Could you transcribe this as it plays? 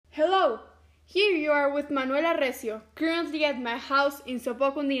Here you are with Manuela Recio, currently at my house in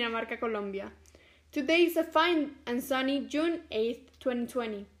Sopó, Cundinamarca, Colombia. Today is a fine and sunny June 8,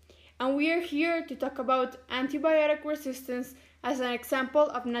 2020, and we are here to talk about antibiotic resistance as an example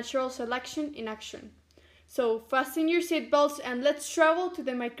of natural selection in action. So fasten your seatbelts and let's travel to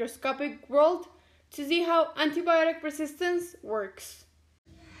the microscopic world to see how antibiotic resistance works.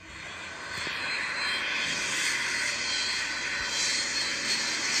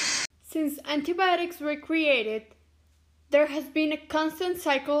 Since antibiotics were created, there has been a constant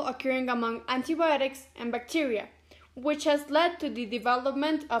cycle occurring among antibiotics and bacteria, which has led to the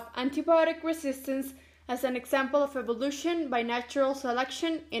development of antibiotic resistance as an example of evolution by natural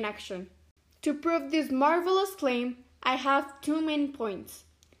selection in action. To prove this marvelous claim, I have two main points.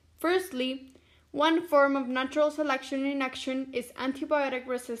 Firstly, one form of natural selection in action is antibiotic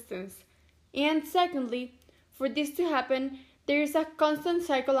resistance, and secondly, for this to happen, there is a constant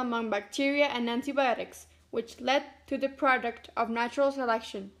cycle among bacteria and antibiotics, which led to the product of natural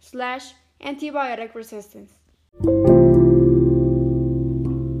selection / antibiotic resistance.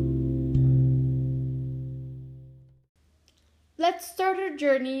 Let's start our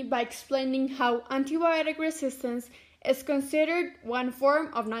journey by explaining how antibiotic resistance is considered one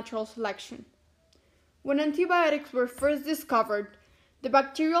form of natural selection. When antibiotics were first discovered, the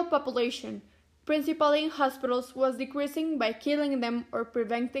bacterial population, principally in hospitals, was decreasing by killing them or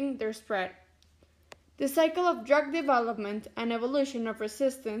preventing their spread. The cycle of drug development and evolution of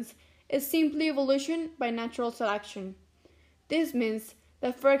resistance is simply evolution by natural selection. This means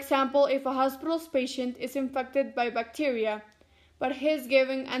that, for example, if a hospital's patient is infected by bacteria, but he is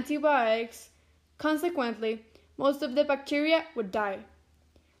given antibiotics, consequently, most of the bacteria would die.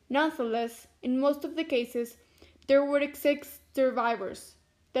 Nonetheless, in most of the cases, there would exist survivors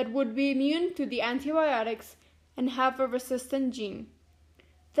that would be immune to the antibiotics and have a resistant gene.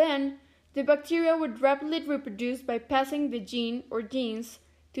 Then, the bacteria would rapidly reproduce by passing the gene or genes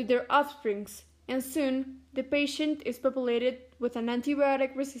to their offsprings, and soon the patient is populated with an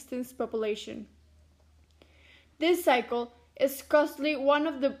antibiotic resistance population. This cycle is costly one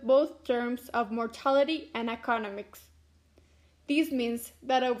of the both terms of mortality and economics. This means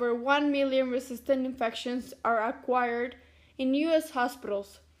that over 1 million resistant infections are acquired in U.S.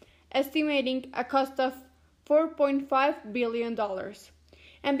 hospitals, estimating a cost of $4.5 billion.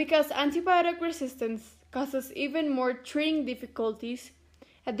 And because antibiotic resistance causes even more treating difficulties,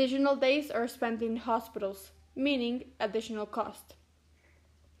 additional days are spent in hospitals, meaning additional cost.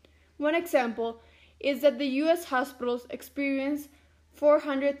 One example is that the U.S. hospitals experience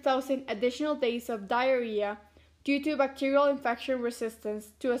 400,000 additional days of diarrhea due to bacterial infection resistance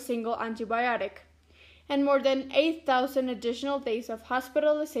to a single antibiotic, and more than 8,000 additional days of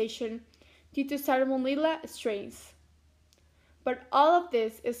hospitalization due to Salmonella strains. But all of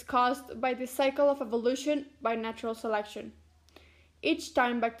this is caused by the cycle of evolution by natural selection. Each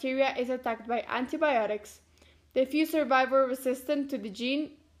time bacteria is attacked by antibiotics, the few survivors resistant to the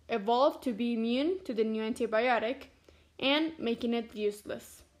gene evolve to be immune to the new antibiotic and making it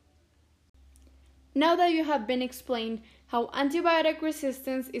useless. Now that you have been explained how antibiotic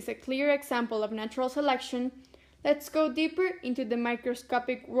resistance is a clear example of natural selection, let's go deeper into the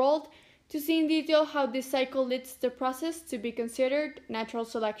microscopic world to see in detail how this cycle leads the process to be considered natural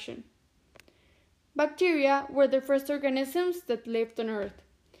selection. Bacteria were the first organisms that lived on Earth,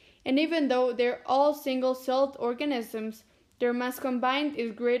 and even though they're all single-celled organisms, their mass combined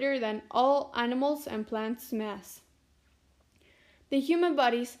is greater than all animals and plants' mass. The human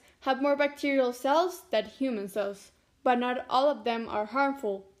bodies have more bacterial cells than human cells, but not all of them are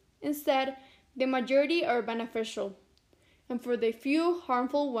harmful. Instead, the majority are beneficial. And for the few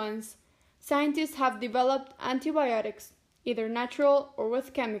harmful ones, scientists have developed antibiotics, either natural or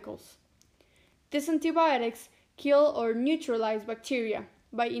with chemicals. These antibiotics kill or neutralize bacteria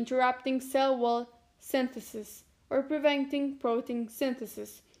by interrupting cell wall synthesis or preventing protein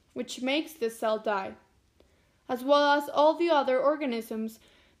synthesis, which makes the cell die. As well as all the other organisms,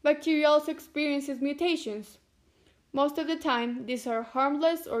 bacteria also experiences mutations. Most of the time, these are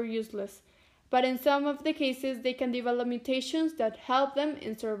harmless or useless, but in some of the cases they can develop mutations that help them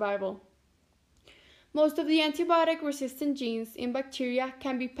in survival. Most of the antibiotic-resistant genes in bacteria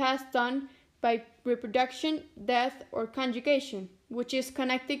can be passed on by reproduction, death, or conjugation, which is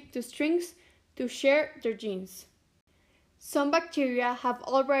connecting two strings to share their genes. Some bacteria have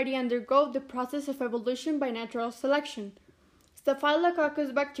already undergone the process of evolution by natural selection.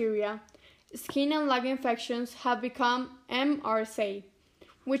 Staphylococcus bacteria, skin and lung infections have become MRSA,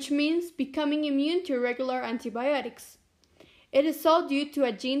 which means becoming immune to regular antibiotics. It is all due to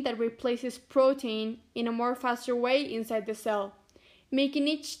a gene that replaces protein in a more faster way inside the cell, making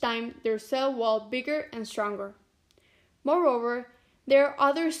each time their cell wall bigger and stronger. Moreover, there are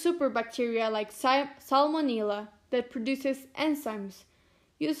other superbacteria like Salmonella that produces enzymes,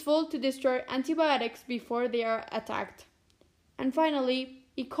 useful to destroy antibiotics before they are attacked. And finally,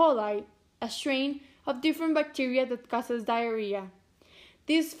 E. coli, a strain of different bacteria that causes diarrhea.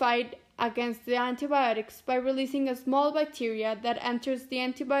 These fight against the antibiotics by releasing a small bacteria that enters the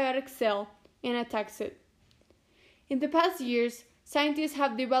antibiotic cell and attacks it. In the past years, scientists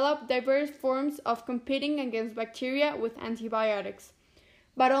have developed diverse forms of competing against bacteria with antibiotics,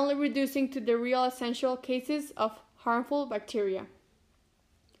 but only reducing to the real essential cases of harmful bacteria.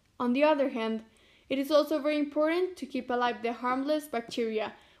 On the other hand, it is also very important to keep alive the harmless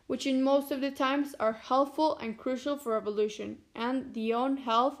bacteria, which in most of the times are helpful and crucial for evolution and the own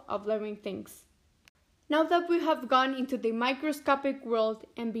health of living things. Now that we have gone into the microscopic world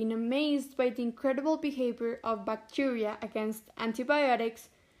and been amazed by the incredible behavior of bacteria against antibiotics,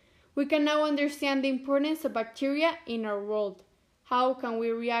 we can now understand the importance of bacteria in our world. How can we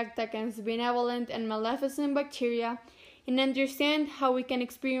react against benevolent and maleficent bacteria, and understand how we can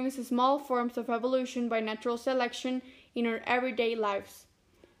experience small forms of evolution by natural selection in our everyday lives.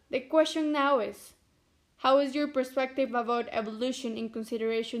 The question now is, how is your perspective about evolution in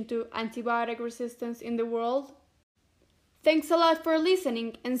consideration to antibiotic resistance in the world? Thanks a lot for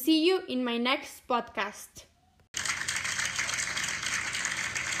listening, and see you in my next podcast.